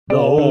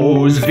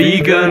Those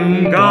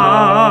vegan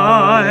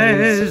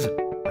guys.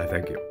 I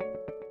thank you.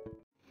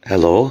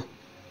 Hello?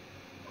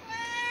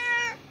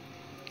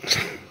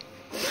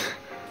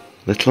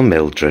 Little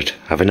Mildred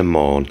having a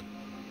moan.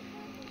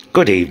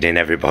 Good evening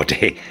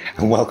everybody,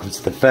 and welcome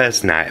to the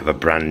first night of a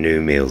brand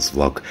new meals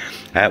vlog.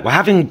 We're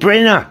having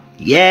brinner.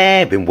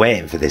 Yeah, been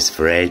waiting for this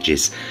for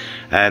ages.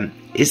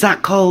 Is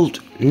that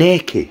called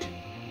naked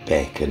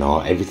bacon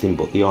or everything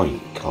but the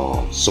oink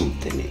or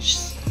something?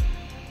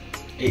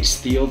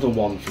 It's the other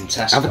one from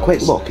Tesco. Have a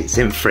quick look, it's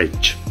in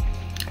fridge.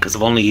 Because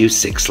I've only used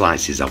 6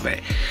 slices of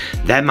it.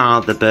 Them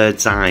are the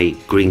Bird's Eye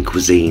Green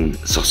Cuisine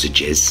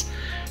sausages,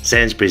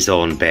 Sainsbury's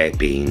own baked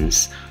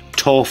beans,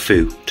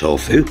 tofu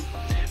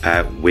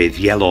with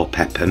yellow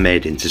pepper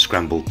made into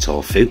scrambled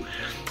tofu,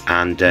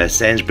 and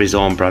Sainsbury's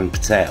own brand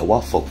potato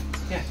waffle.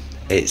 Yeah.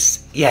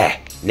 It's, yeah,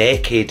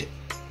 naked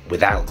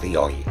without the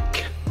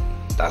oink.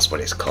 That's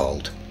what it's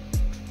called.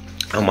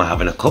 And we're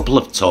having a couple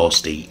of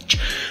toast each.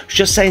 I was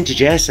just saying to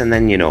Jason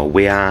then, you know,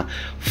 we are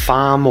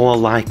far more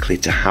likely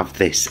to have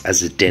this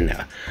as a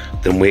dinner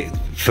than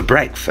for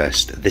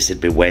breakfast. This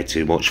would be way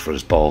too much for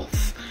us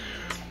both.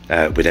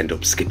 We'd end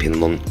up skipping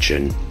lunch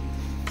and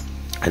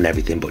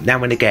everything, but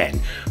now and again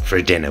for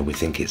a dinner we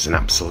think it's an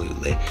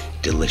absolutely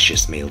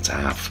delicious meal to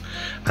have,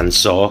 and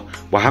so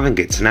we're having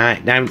it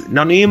tonight. Now,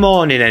 none of you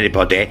mourning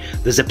anybody,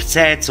 there's a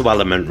potato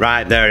element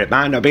right there. It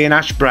might not be an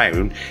hash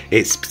brown,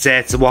 it's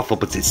potato waffle,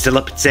 but it's still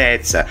a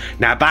potato.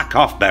 Now back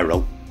off,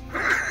 Beryl.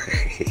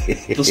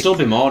 They'll still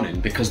be mourning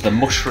because the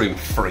mushroom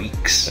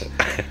freaks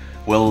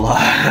will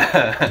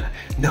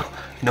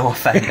no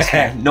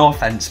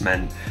offence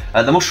men,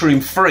 the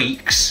mushroom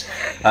freaks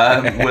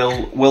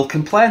will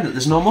complain that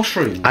there's no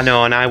mushrooms. I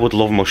know, and I would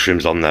love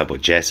mushrooms on there,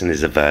 but Jason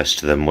is averse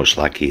to them, much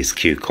like he is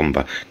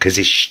cucumber, because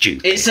he's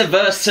stupid. It's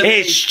averse to me.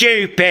 It's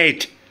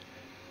stupid.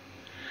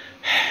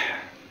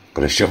 I'm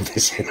gonna shove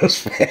this in us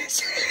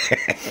face.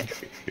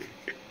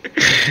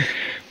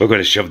 We're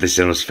gonna shove this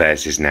in us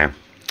faces now.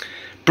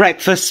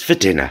 Breakfast for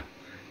dinner,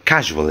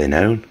 casually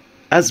known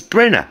as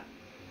brinner.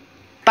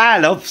 Bye,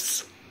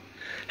 loves.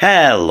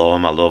 Hello,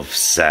 my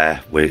loves.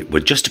 We're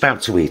just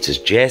about to eat as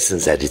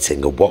Jason's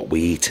editing a what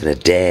we eat in a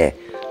day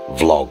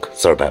vlog.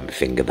 Sorry about my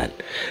finger then.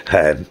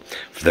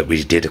 That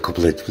we did a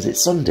couple of... Was it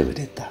Sunday we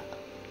did that?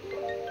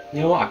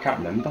 You know what? I can't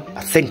remember.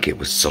 I think it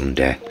was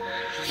Sunday.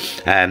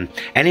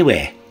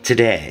 Anyway,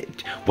 today,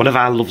 one of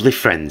our lovely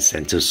friends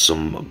sent us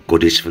some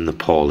goodies from the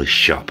Polish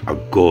shop a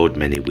good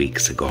many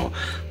weeks ago.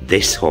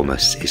 This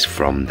hummus is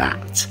from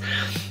that.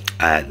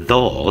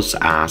 Those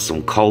are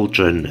some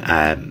cauldron...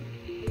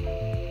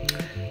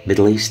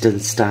 Middle Eastern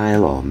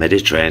style or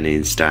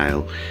Mediterranean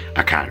style,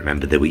 I can't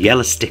remember. They were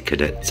yellow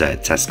stickered at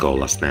Tesco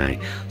last night,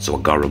 so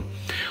I got them.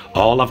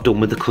 All I've done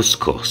with the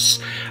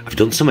couscous, I've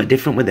done something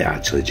different with it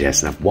actually,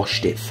 Jason. I've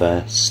washed it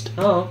first,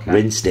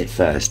 rinsed it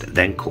first,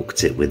 then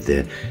cooked it with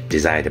the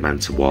desired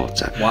amount of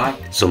water. Why?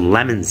 Some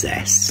lemon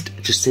zest,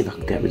 just see if I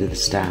can get rid of the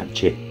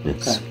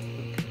starchiness. Okay.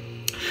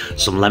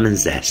 Some lemon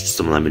zest,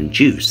 some lemon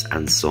juice,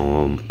 and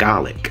some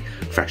garlic,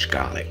 fresh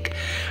garlic.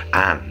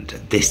 And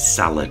this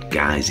salad,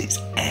 guys, it's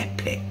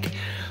epic.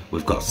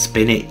 We've got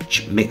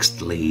spinach,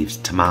 mixed leaves,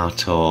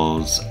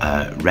 tomatoes,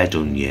 red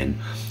onion,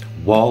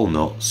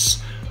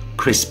 walnuts,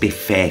 crispy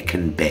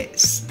bacon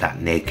bits,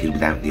 that naked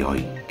without the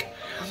oink,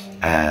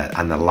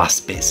 and the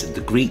last bits of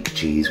the Greek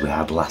cheese we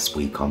had last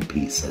week on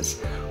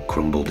pizzas,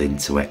 crumbled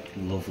into it.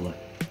 Lovely.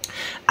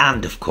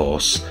 And of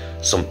course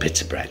some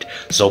pita bread.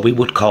 So we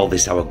would call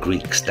this our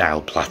Greek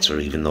style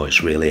platter, even though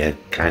it's really a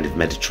kind of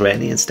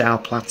Mediterranean style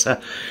platter.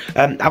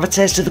 Have a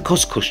taste of the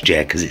couscous,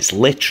 Jay, because it's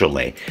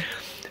literally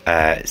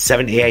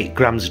 78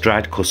 grams of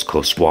dried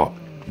couscous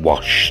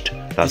washed.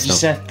 Did you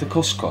say the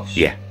couscous?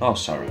 Yeah. Oh,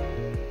 sorry.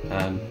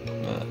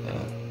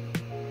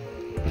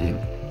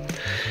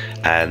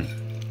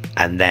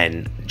 And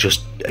then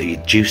just a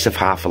juice of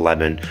half a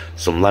lemon,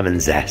 some lemon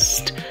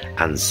zest,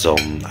 and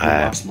some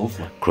that's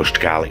lovely. Crushed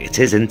garlic. It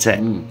is, isn't it?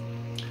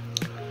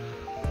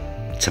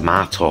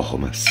 Tomato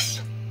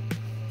hummus.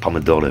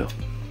 Pomodoro.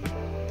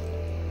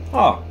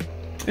 Oh,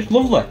 it's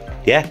lovely.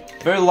 Yeah?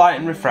 Very light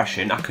and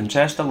refreshing. I can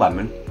taste the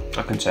lemon,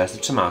 I can taste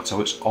the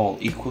tomato. It's all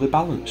equally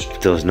balanced.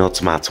 There was no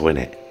tomato in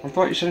it. I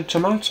thought you said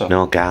tomato.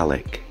 No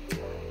garlic.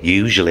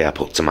 Usually I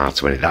put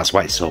tomato in it, that's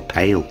why it's so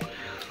pale.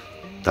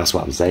 That's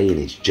what I'm saying,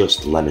 it's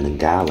just lemon and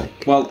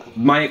garlic. Well,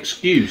 my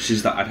excuse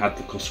is that I'd had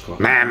the couscous.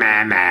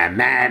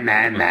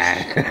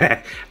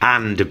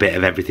 And a bit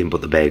of everything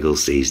but the bagel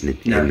seasoning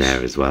in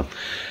there as well.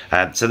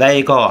 So there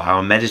you go,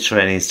 our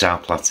Mediterranean style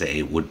platter.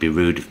 It would be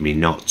rude of me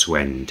not to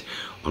end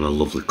on a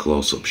lovely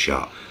close-up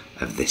shot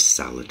of this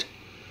salad.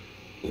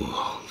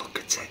 Oh, look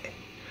at it.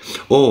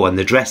 Oh, and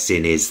the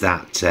dressing is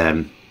that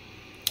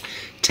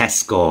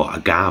Tesco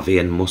agave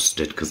and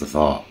mustard, because I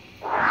thought,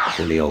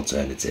 funny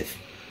alternative.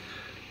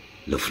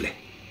 Lovely.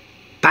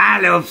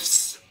 Bye,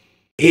 loves.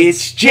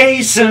 It's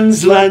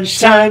Jason's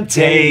lunchtime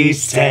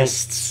taste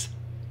tests.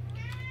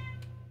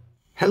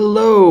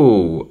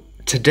 Hello.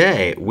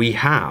 Today we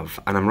have,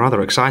 and I'm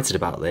rather excited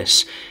about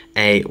this,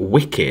 a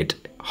wicked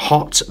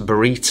hot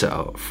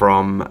burrito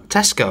from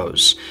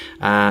Tesco's.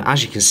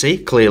 As you can see,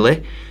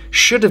 clearly,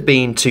 should have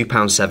been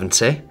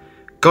 £2.70.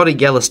 Got a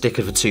yellow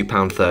sticker for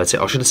 £2.30,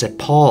 or should I say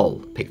Paul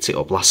picked it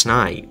up last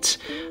night.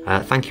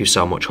 Thank you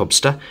so much,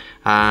 Hubster.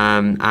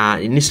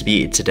 It needs to be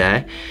eaten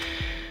today.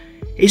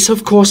 It's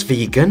of course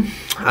vegan.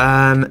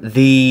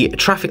 The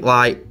traffic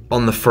light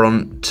on the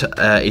front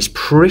is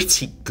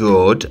pretty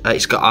good.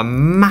 It's got a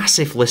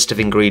massive list of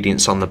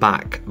ingredients on the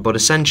back, but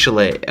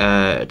essentially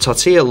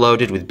tortilla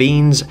loaded with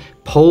beans,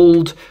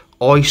 pulled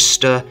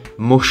oyster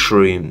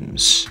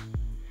mushrooms.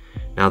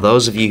 Now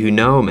those of you who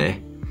know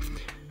me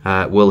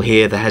will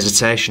hear the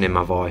hesitation in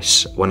my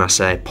voice when I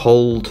say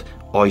pulled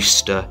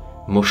oyster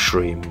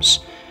mushrooms,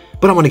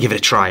 but I'm going to give it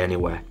a try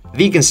anyway.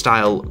 Vegan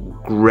style,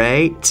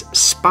 great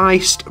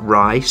spiced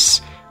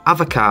rice,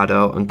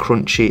 avocado and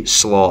crunchy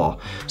slaw.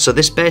 So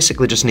this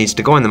basically just needs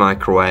to go in the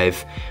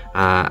microwave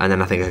and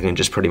then I think I can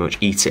just pretty much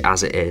eat it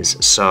as it is.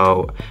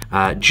 So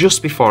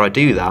just before I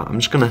do that, I'm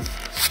just going to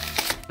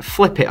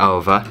flip it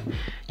over.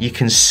 You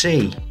can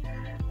see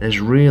there's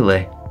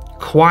really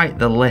quite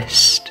the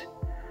list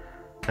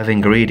of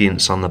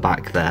ingredients on the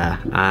back there,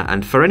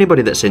 and for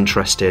anybody that's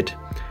interested,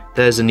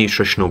 there's a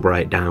nutritional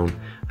breakdown.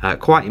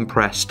 Quite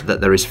impressed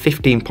that there is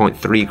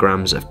 15.3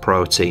 grams of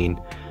protein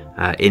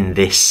in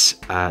this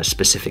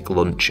specific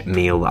lunch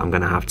meal that I'm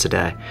going to have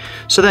today.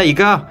 So there you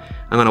go.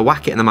 I'm going to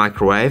whack it in the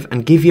microwave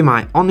and give you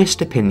my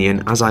honest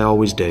opinion as I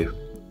always do.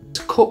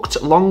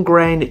 Cooked long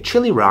grain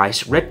chili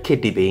rice, red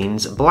kidney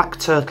beans, black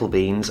turtle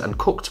beans and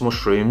cooked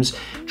mushrooms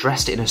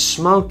dressed in a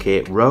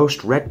smoky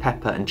roast red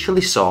pepper and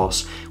chili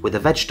sauce with a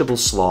vegetable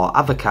slaw,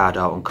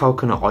 avocado and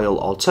coconut oil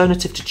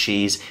alternative to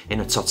cheese in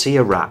a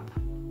tortilla wrap.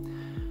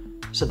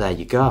 So there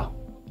you go.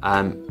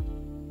 I'm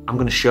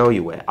going to show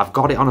you it. I've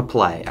got it on a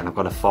plate and I've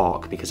got a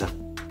fork because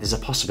there's a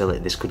possibility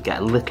this could get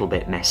a little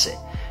bit messy.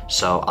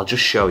 So I'll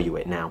just show you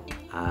it now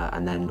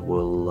and then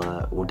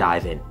we'll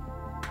dive in.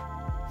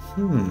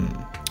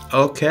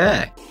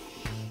 Okay.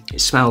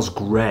 It smells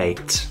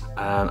great.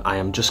 I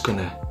am just going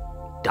to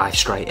dive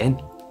straight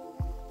in,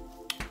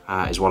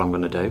 is what I'm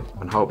going to do,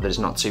 and hope that it's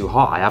not too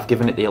hot. I have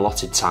given it the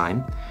allotted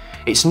time.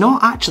 It's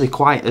not actually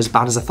quite as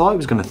bad as I thought it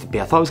was going to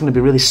be. I thought it was going to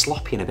be really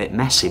sloppy and a bit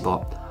messy,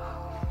 but...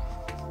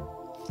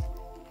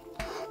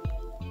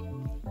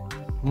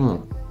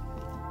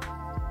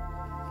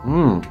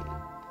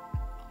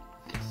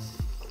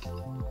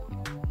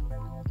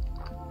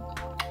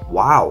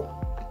 Wow.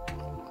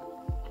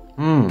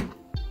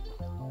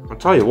 I'll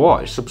tell you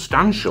what, it's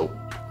substantial.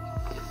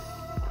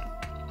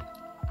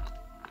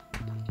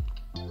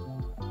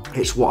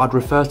 It's what I'd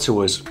refer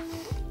to as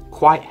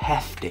quite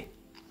hefty.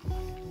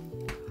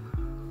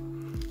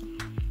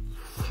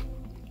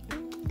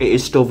 It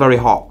is still very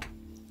hot,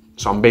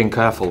 so I'm being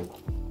careful.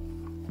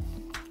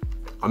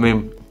 I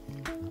mean,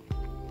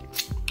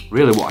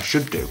 really what I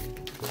should do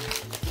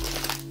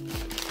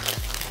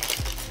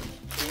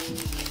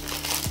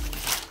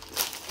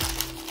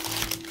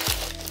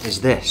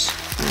is this.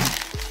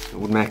 It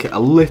would make it a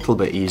little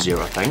bit easier,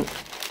 I think.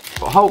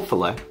 But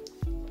hopefully,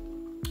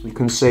 you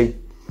can see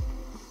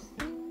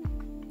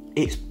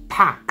it's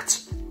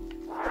packed.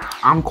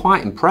 I'm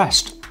quite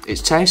impressed.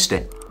 It's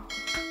tasty.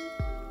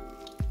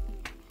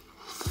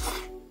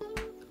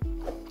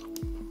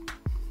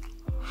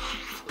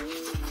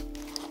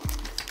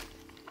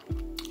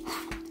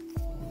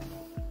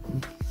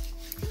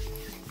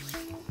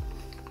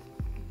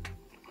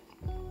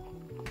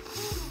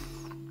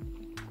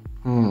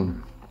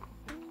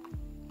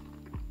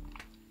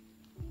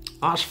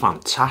 That's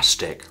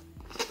fantastic.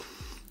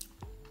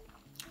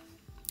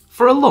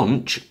 For a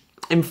lunch,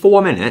 in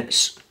 4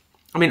 minutes,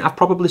 I mean, I've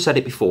probably said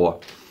it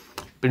before,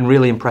 been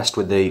really impressed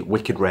with the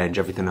Wicked range,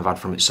 everything I've had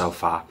from it so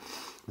far.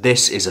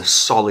 This is a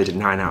solid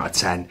 9 out of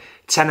 10.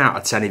 10 out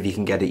of 10 if you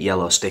can get it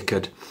yellow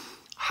stickered.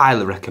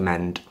 Highly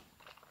recommend.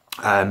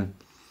 What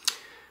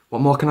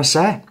more can I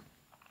say?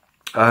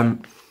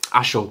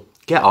 I shall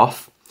get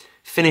off,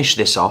 finish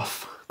this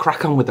off,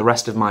 crack on with the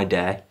rest of my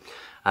day,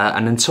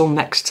 and until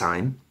next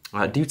time,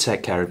 do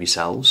take care of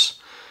yourselves,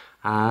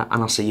 and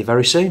I'll see you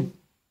very soon.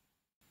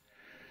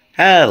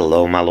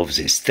 Hello, my loves.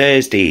 It's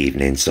Thursday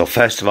evening, so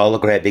first of all, a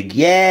great big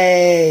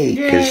yay!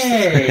 Because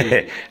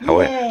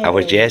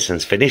our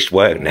Jason's finished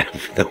work now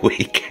for the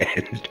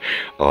weekend.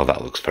 Oh,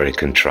 that looks very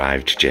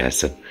contrived,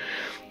 Jason.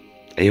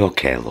 Are you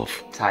okay,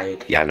 love?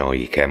 Tired. Yeah, I know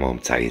you came home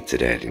tired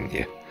today, didn't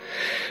you?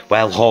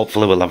 Well,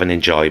 hopefully we'll have an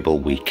enjoyable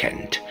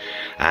weekend.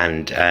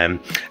 And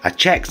I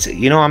checked,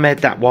 you know, I made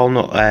that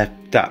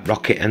that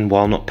rocket and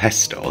walnut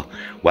pesto.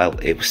 Well,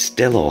 it was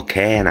still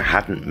okay, and I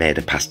hadn't made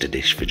a pasta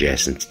dish for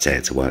Jason to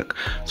take to work.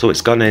 So it's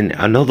gone in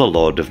another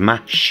load of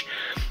mash.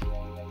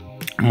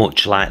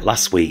 Much like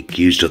last week,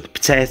 used up the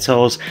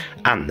potatoes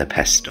and the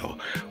pesto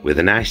with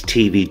a nice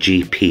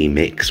TVG pea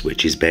mix,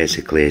 which is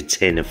basically a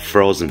tin of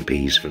frozen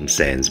peas from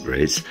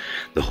Sainsbury's,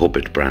 the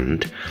Hubbard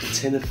brand. A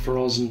tin of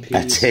frozen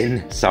peas? A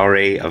tin,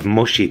 sorry, of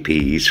mushy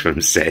peas from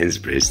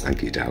Sainsbury's.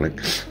 Thank you, darling.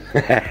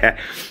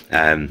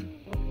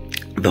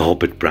 the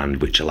Hubbard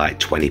brand, which are like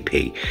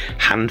 20p,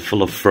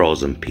 handful of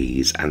frozen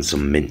peas and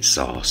some mint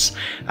sauce,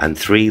 and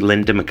 3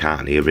 Linda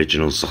McCartney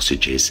original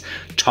sausages,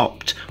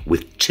 topped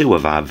with 2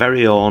 of our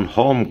very own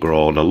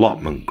homegrown,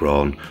 allotment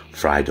grown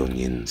fried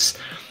onions.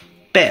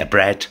 Bit of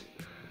bread,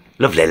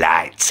 lovely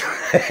light.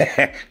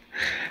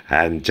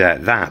 And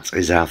that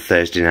is our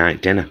Thursday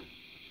night dinner.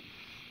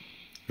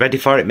 Ready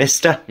for it,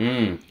 mister?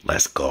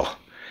 Let's go.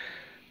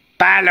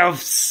 Bye,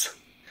 loves.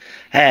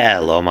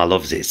 Hello, my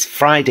loves. It's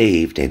Friday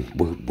evening.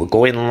 We're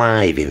going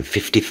live in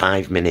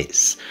 55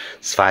 minutes.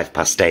 It's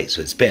 8:05,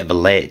 so it's a bit of a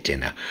late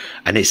dinner.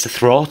 And it's a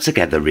throw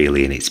together,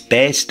 really, and it's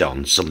based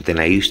on something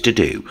I used to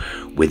do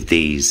with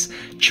these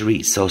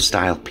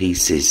chorizo-style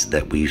pieces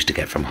that we used to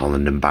get from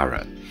Holland and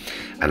Barrett.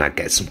 And I'd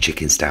get some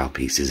chicken-style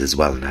pieces as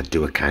well, and I'd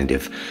do a kind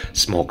of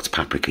smoked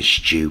paprika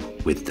stew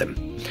with them.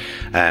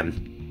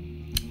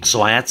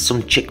 So I had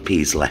some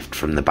chickpeas left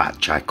from the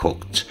batch I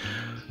cooked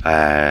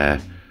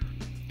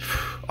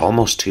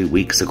almost 2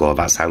 weeks ago.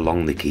 That's how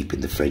long they keep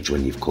in the fridge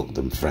when you've cooked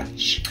them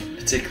fresh.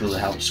 Particularly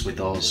helps with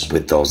those.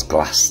 With those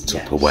glass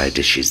Tupperware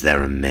dishes,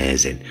 they're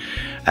amazing.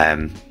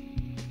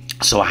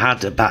 So I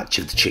had a batch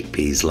of the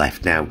chickpeas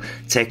left. Now,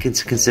 take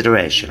into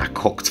consideration, I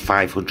cooked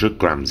 500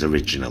 grams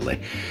originally.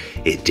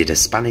 It did a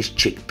Spanish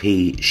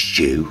chickpea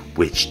stew,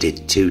 which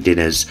did 2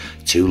 dinners,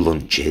 2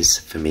 lunches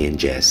for me and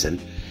Jason.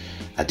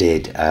 I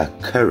did a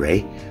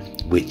curry,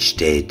 which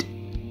did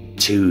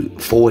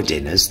 4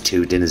 dinners,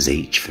 2 dinners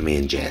each for me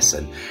and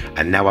Jason.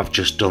 And now I've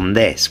just done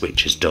this,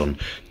 which has done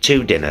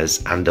 2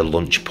 dinners and a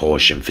lunch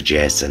portion for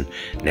Jason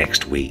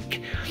next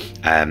week.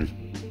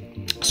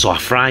 So I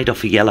fried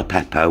off a yellow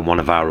pepper, one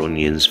of our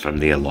onions from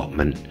the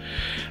allotment,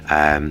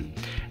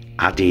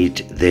 added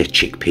the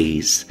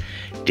chickpeas,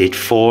 did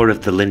 4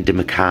 of the Linda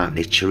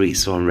McCartney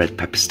chorizo and red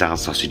pepper style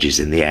sausages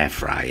in the air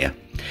fryer,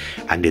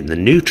 and in the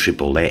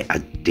NutriBullet I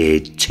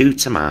did 2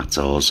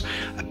 tomatoes,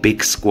 a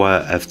big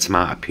squirt of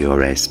tomato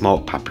puree,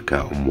 smoked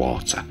paprika and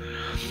water.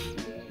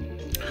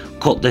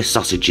 Cut the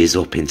sausages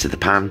up into the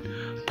pan,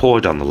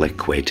 poured on the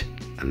liquid,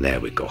 and there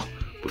we go.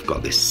 We've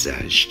got this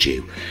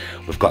stew.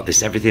 We've got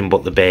this everything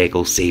but the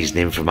bagel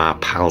seasoning from our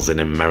pals in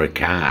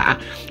America,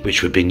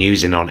 which we've been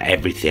using on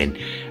everything,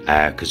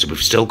 because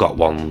we've still got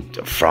one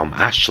from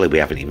Ashley we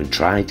haven't even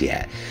tried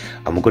yet.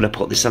 And we're going to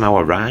put this on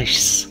our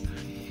rice.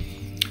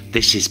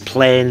 This is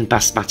plain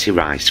basmati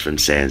rice from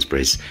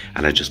Sainsbury's,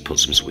 and I just put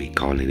some sweet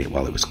corn in it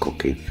while it was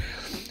cooking.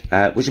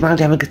 Would you mind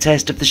having a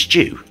taste of the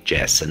stew,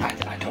 Jason?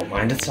 I don't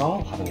mind at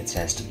all having a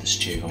taste of the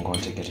stew. I'm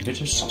going to get a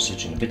bit of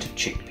sausage and a bit of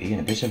chickpea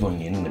and a bit of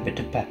onion and a bit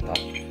of pepper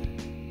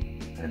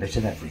and a bit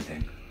of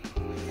everything.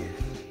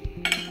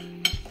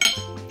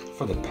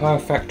 For the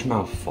perfect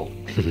mouthful.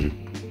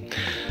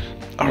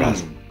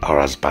 Or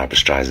as Barbara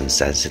Streisand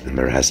says, if the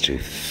mirror has 2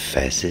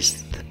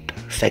 faces, the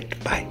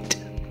perfect bite.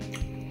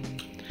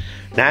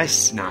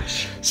 Nice?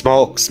 Nice.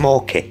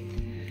 Smoky.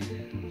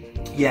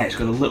 Yeah, it's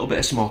got a little bit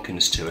of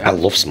smokiness to it. I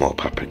love smoked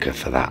paprika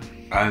for that.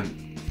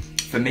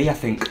 For me, I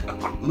think a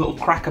little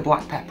crack of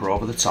black pepper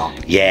over the top.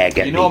 Yeah,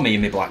 you know me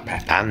and my black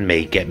pepper. And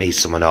me, get me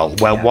someone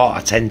else. Well, what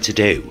I tend to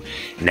do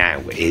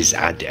now is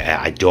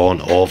I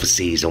don't over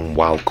season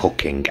while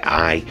cooking.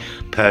 I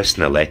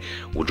personally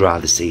would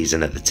rather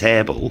season at the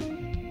table.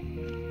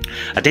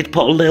 I did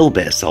put a little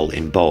bit of salt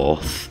in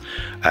both,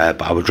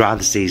 but I would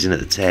rather season at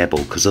the table,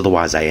 because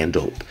otherwise I end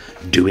up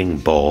doing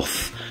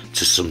both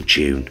to some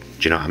tune. Do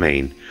you know what I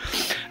mean?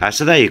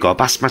 So there you go,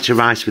 basmati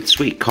rice with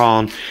sweet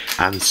corn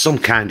and some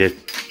kind of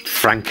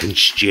Franken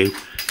stew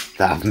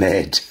that I've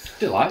made.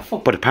 Delightful.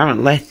 But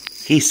apparently,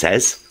 he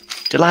says,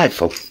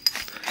 delightful.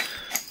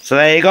 So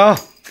there you go.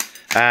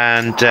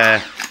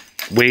 And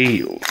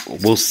we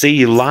will see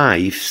you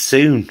live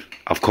soon.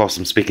 Of course,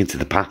 I'm speaking to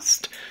the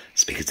past.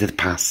 Speaking to the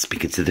past,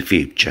 speaking to the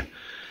future.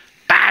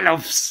 Bye,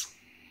 loves.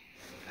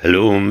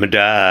 Hello, my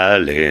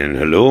darling,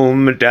 hello,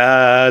 my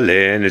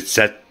darling, it's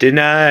Saturday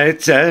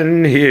night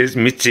and here's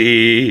me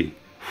tea.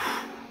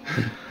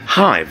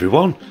 Hi,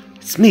 everyone,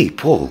 it's me,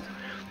 Paul,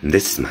 and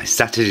this is my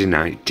Saturday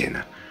night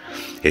dinner.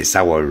 It's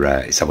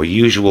our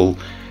usual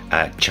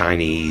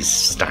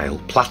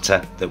Chinese-style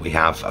platter that we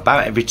have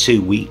about every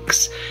 2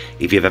 weeks.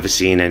 If you've ever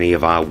seen any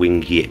of our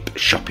Wing Yip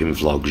shopping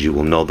vlogs, you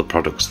will know the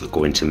products that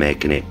go into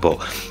making it, but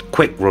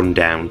quick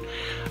rundown.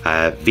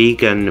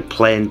 Vegan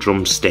plain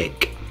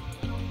drumstick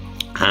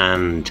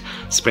and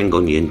spring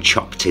onion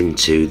chopped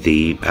into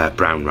the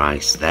brown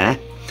rice there,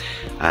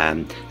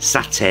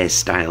 satay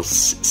style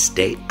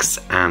sticks,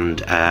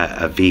 and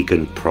a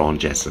vegan prawn.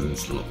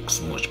 Jason's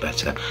looks much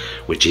better,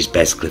 which is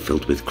basically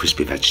filled with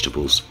crispy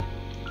vegetables.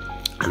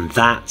 And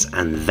that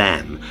and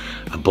them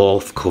are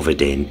both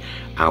covered in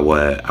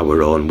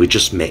our own, we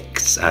just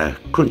mix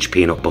crunch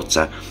peanut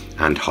butter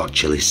and hot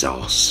chili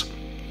sauce.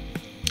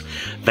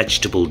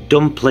 Vegetable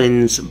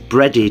dumplings,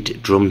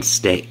 breaded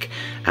drumstick,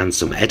 and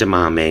some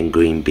edamame and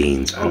green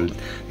beans. And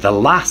the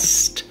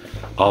last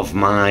of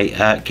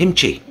my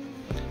kimchi.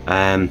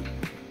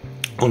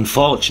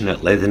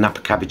 Unfortunately, the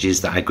napa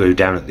cabbages that I grew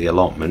down at the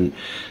allotment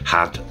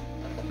had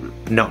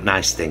not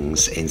nice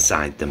things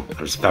inside them.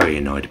 I was very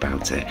annoyed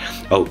about it.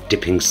 Oh,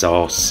 dipping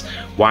sauce,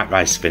 white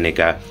rice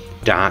vinegar,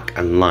 dark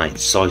and light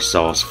soy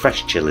sauce,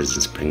 fresh chilies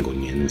and spring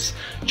onions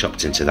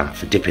chopped into that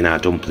for dipping our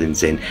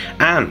dumplings in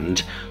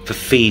and for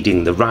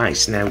feeding the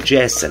rice. Now,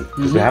 Jason,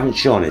 because we haven't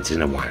shown it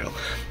in a while,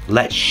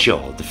 let's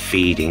show the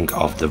feeding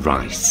of the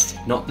rice.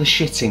 Not the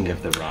shitting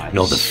of the rice.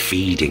 No, the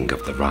feeding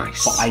of the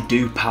rice. But I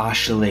do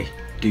partially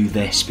do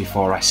this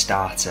before I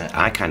start it.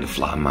 I kind of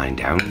flatten mine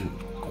down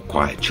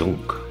quite a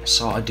chunk. I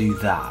sort of do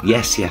that.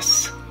 Yes,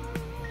 yes.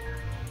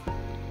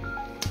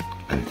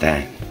 And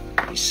then,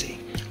 you see,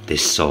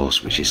 this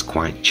sauce, which is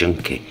quite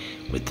chunky,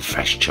 with the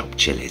fresh chopped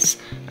chilies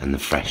and the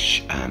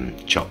fresh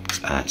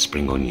chopped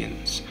spring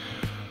onions.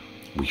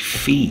 We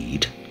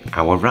feed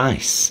our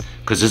rice,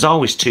 because there's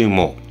always too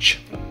much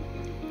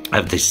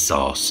of this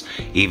sauce,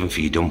 even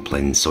for your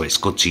dumplings, so it's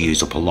good to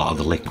use up a lot of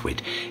the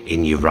liquid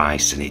in your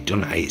rice, and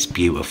it's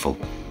beautiful,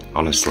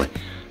 honestly.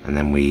 And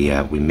then we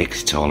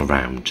mix it all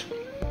around,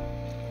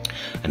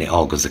 and it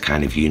all gives a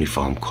kind of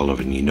uniform colour,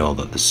 and you know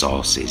that the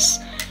sauce is,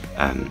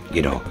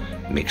 you know,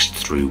 mixed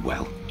through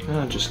well.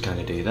 I just kind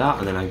of do that,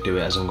 and then I do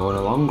it as I'm going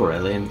along,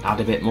 really, and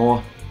add a bit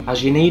more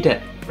as you need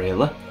it,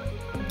 really.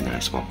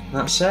 Nice one.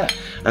 That's it.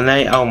 And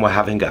we're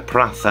having a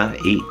paratha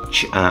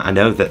each. I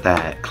know that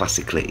they're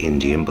classically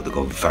Indian, but they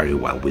go very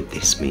well with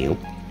this meal.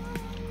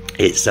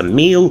 It's a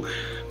meal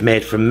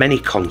made from many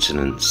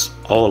continents,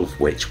 all of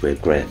which we're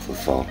grateful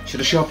for. Should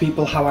I show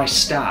people how I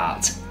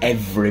start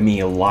every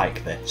meal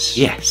like this?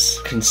 Yes.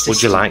 Consistently.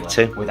 Would you like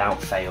to?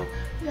 Without fail.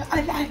 Yeah,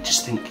 I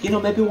just think, you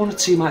know, maybe one or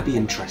two might be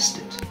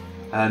interested.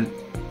 You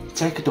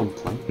take a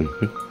dumpling,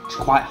 it's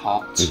quite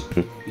hot,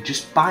 you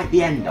just bite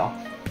the end off,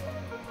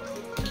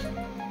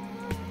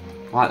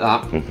 like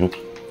that,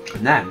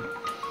 and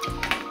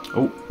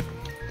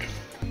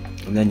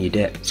then you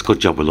dip. It's a good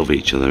job we love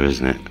each other,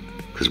 isn't it?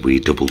 Because we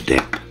double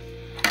dip.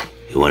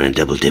 You want to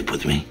double dip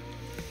with me?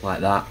 Like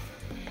that.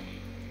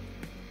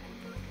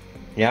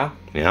 Yeah?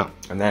 Yeah.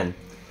 And then...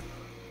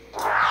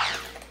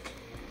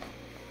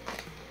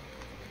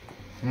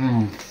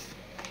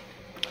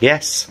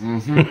 Yes.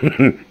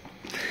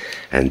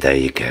 And there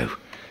you go.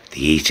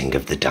 The eating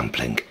of the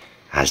dumpling,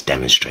 as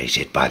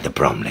demonstrated by the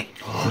Bromley.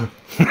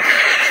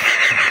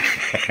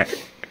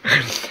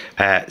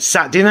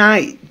 Saturday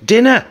night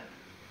dinner.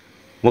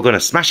 We're going to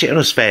smash it in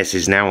us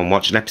faces now and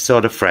watch an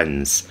episode of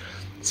Friends.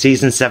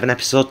 Season 7,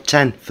 episode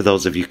 10, for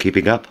those of you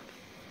keeping up.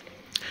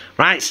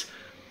 Right,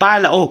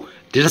 bye. Oh,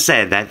 did I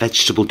say they're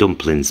vegetable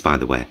dumplings, by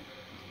the way?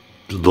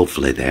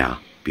 Lovely they are.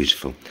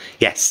 Beautiful.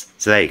 Yes,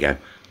 so there you go.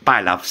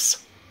 Bye,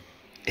 loves.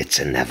 It's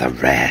another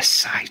rare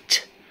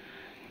sight.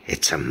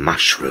 It's a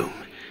mushroom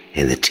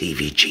in the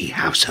TVG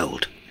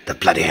household. The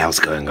bloody hell's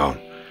going on?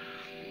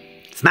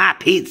 It's my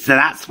pizza,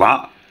 that's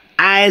what.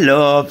 I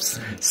loves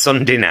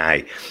Sunday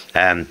night.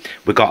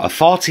 We got a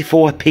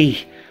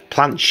 44p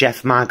Plant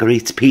Chef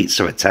Margarita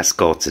pizza at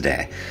Tesco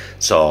today.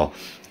 So,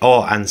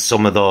 oh, and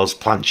some of those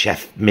Plant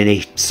Chef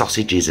mini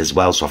sausages as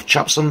well. So I've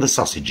chopped some of the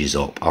sausages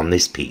up on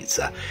this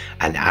pizza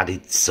and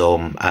added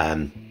some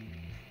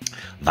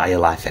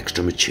Violife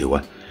Extra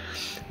Mature.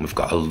 We've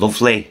got a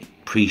lovely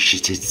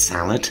pre-shitted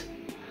salad,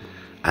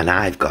 and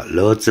I've got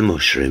loads of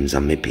mushrooms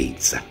on my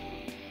pizza.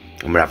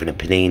 And we're having a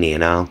panini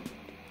and all.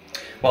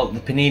 Well, the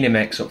panini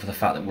makes up for the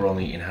fact that we're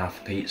only eating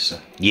half a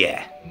pizza.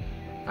 Yeah.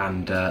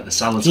 And the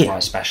salad's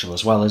quite special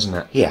as well, isn't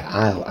it? Yeah,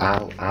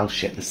 I'll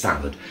shit the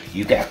salad.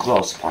 You get a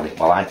close-up on it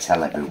while I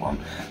tell everyone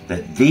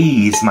that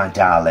these, my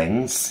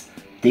darlings,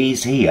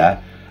 these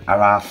here are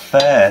our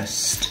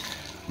first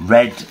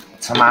red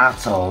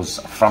tomatoes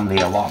from the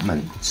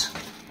allotment.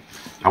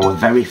 Our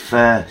very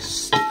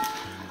first.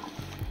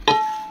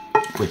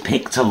 We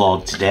picked a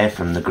load today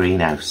from the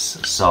greenhouse.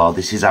 So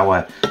this is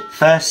our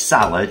first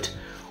salad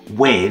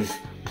with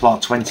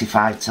plot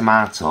 25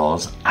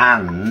 tomatoes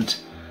and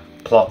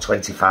plot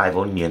 25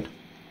 onion.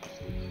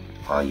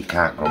 Oh, you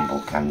can't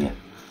grumble, can you?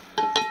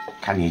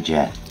 Can you,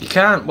 Jay? You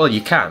can't. Well,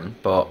 you can,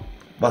 but...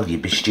 Well,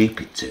 you'd be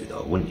stupid too,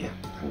 though, wouldn't you?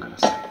 Hang on a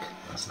sec.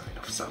 That's not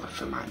enough salad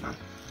for my man.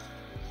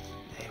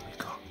 There we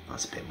go.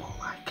 That's a bit more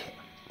like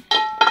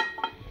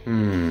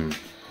it.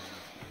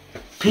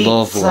 Pizza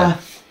Lovely.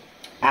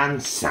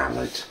 and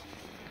salad.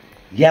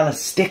 Yellow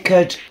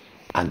stickered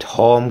and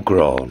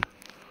homegrown.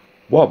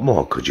 What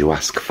more could you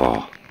ask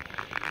for?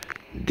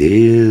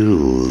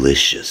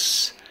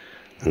 Delicious.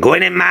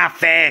 Going in my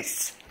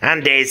face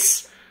and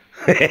his.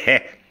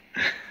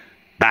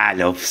 Bye,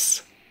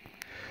 loves.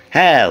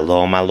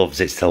 Hello, my loves.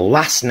 It's the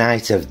last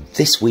night of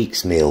this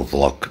week's meal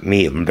vlog.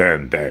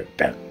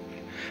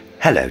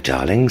 Hello,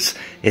 darlings.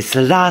 It's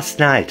the last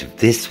night of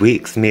this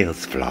week's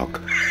meals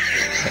vlog.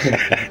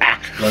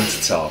 Learn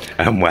to talk.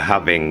 And we're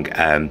having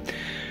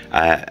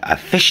a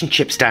fish and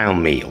chip style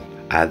meal.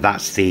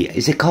 That's the...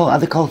 Are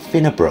they called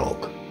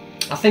Finnebrog?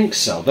 I think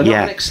so. They're not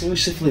an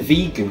exclusively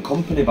vegan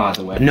company, by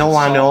the way. No,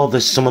 I know.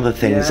 There's some of the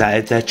things.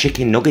 Their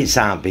chicken nuggets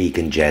aren't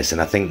vegan, Jason.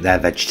 I think they're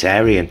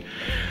vegetarian.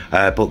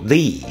 But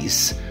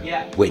these,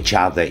 which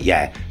are the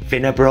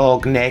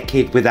Finnebrog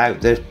naked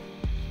without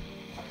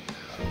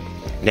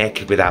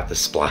the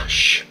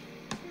splash.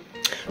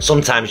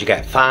 Sometimes you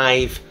get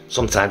 5,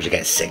 sometimes you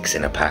get 6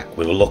 in a pack.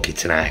 We were lucky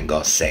tonight and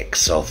got 6,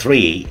 so 3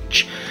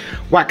 each.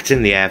 Whacked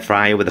in the air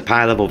fryer with a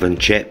pile of oven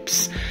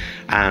chips.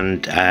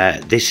 And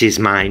this is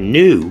my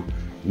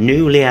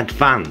newly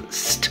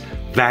advanced,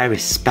 very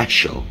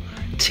special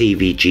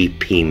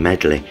TVGP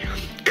medley.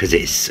 Because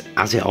it's,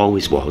 as it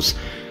always was,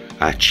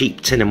 a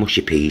cheap tin of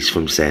mushy peas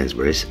from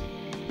Sainsbury's,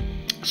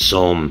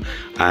 some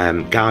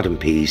garden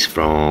peas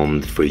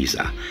from the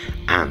freezer,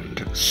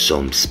 and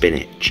some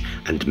spinach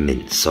and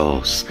mint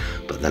sauce.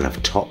 But then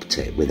I've topped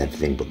it with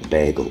everything but the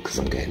bagel because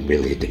I'm getting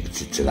really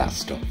addicted to that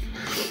stuff.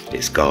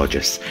 It's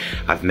gorgeous.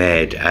 I've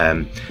made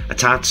a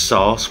tartar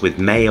sauce with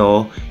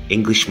mayo,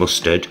 English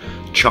mustard,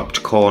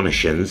 chopped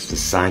cornichons, the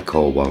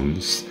psycho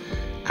ones,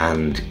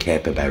 and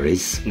caper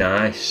berries.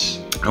 Nice.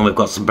 And we've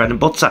got some bread and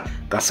butter,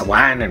 glass of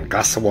wine and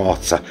glass of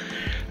water.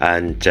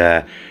 And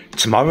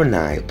tomorrow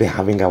night we'll be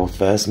having our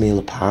first meal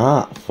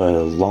apart for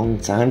a long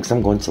time because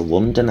I'm going to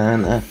London,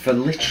 aren't I? For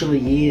literally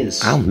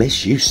years. I'll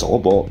miss you so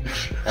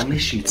much. I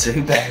miss you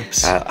too,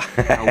 babes.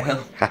 I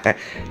will.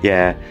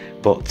 Yeah,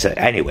 but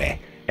anyway,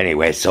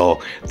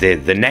 so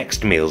the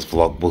next meals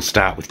vlog will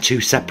start with 2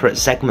 separate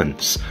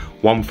segments.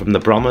 One from the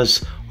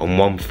Brommers and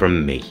one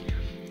from me.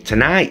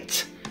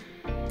 Tonight,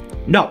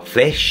 not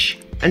fish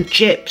and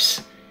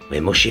chips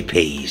with mushy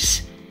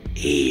peas.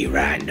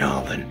 Right,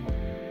 Northern.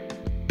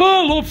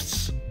 Bye,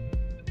 loves.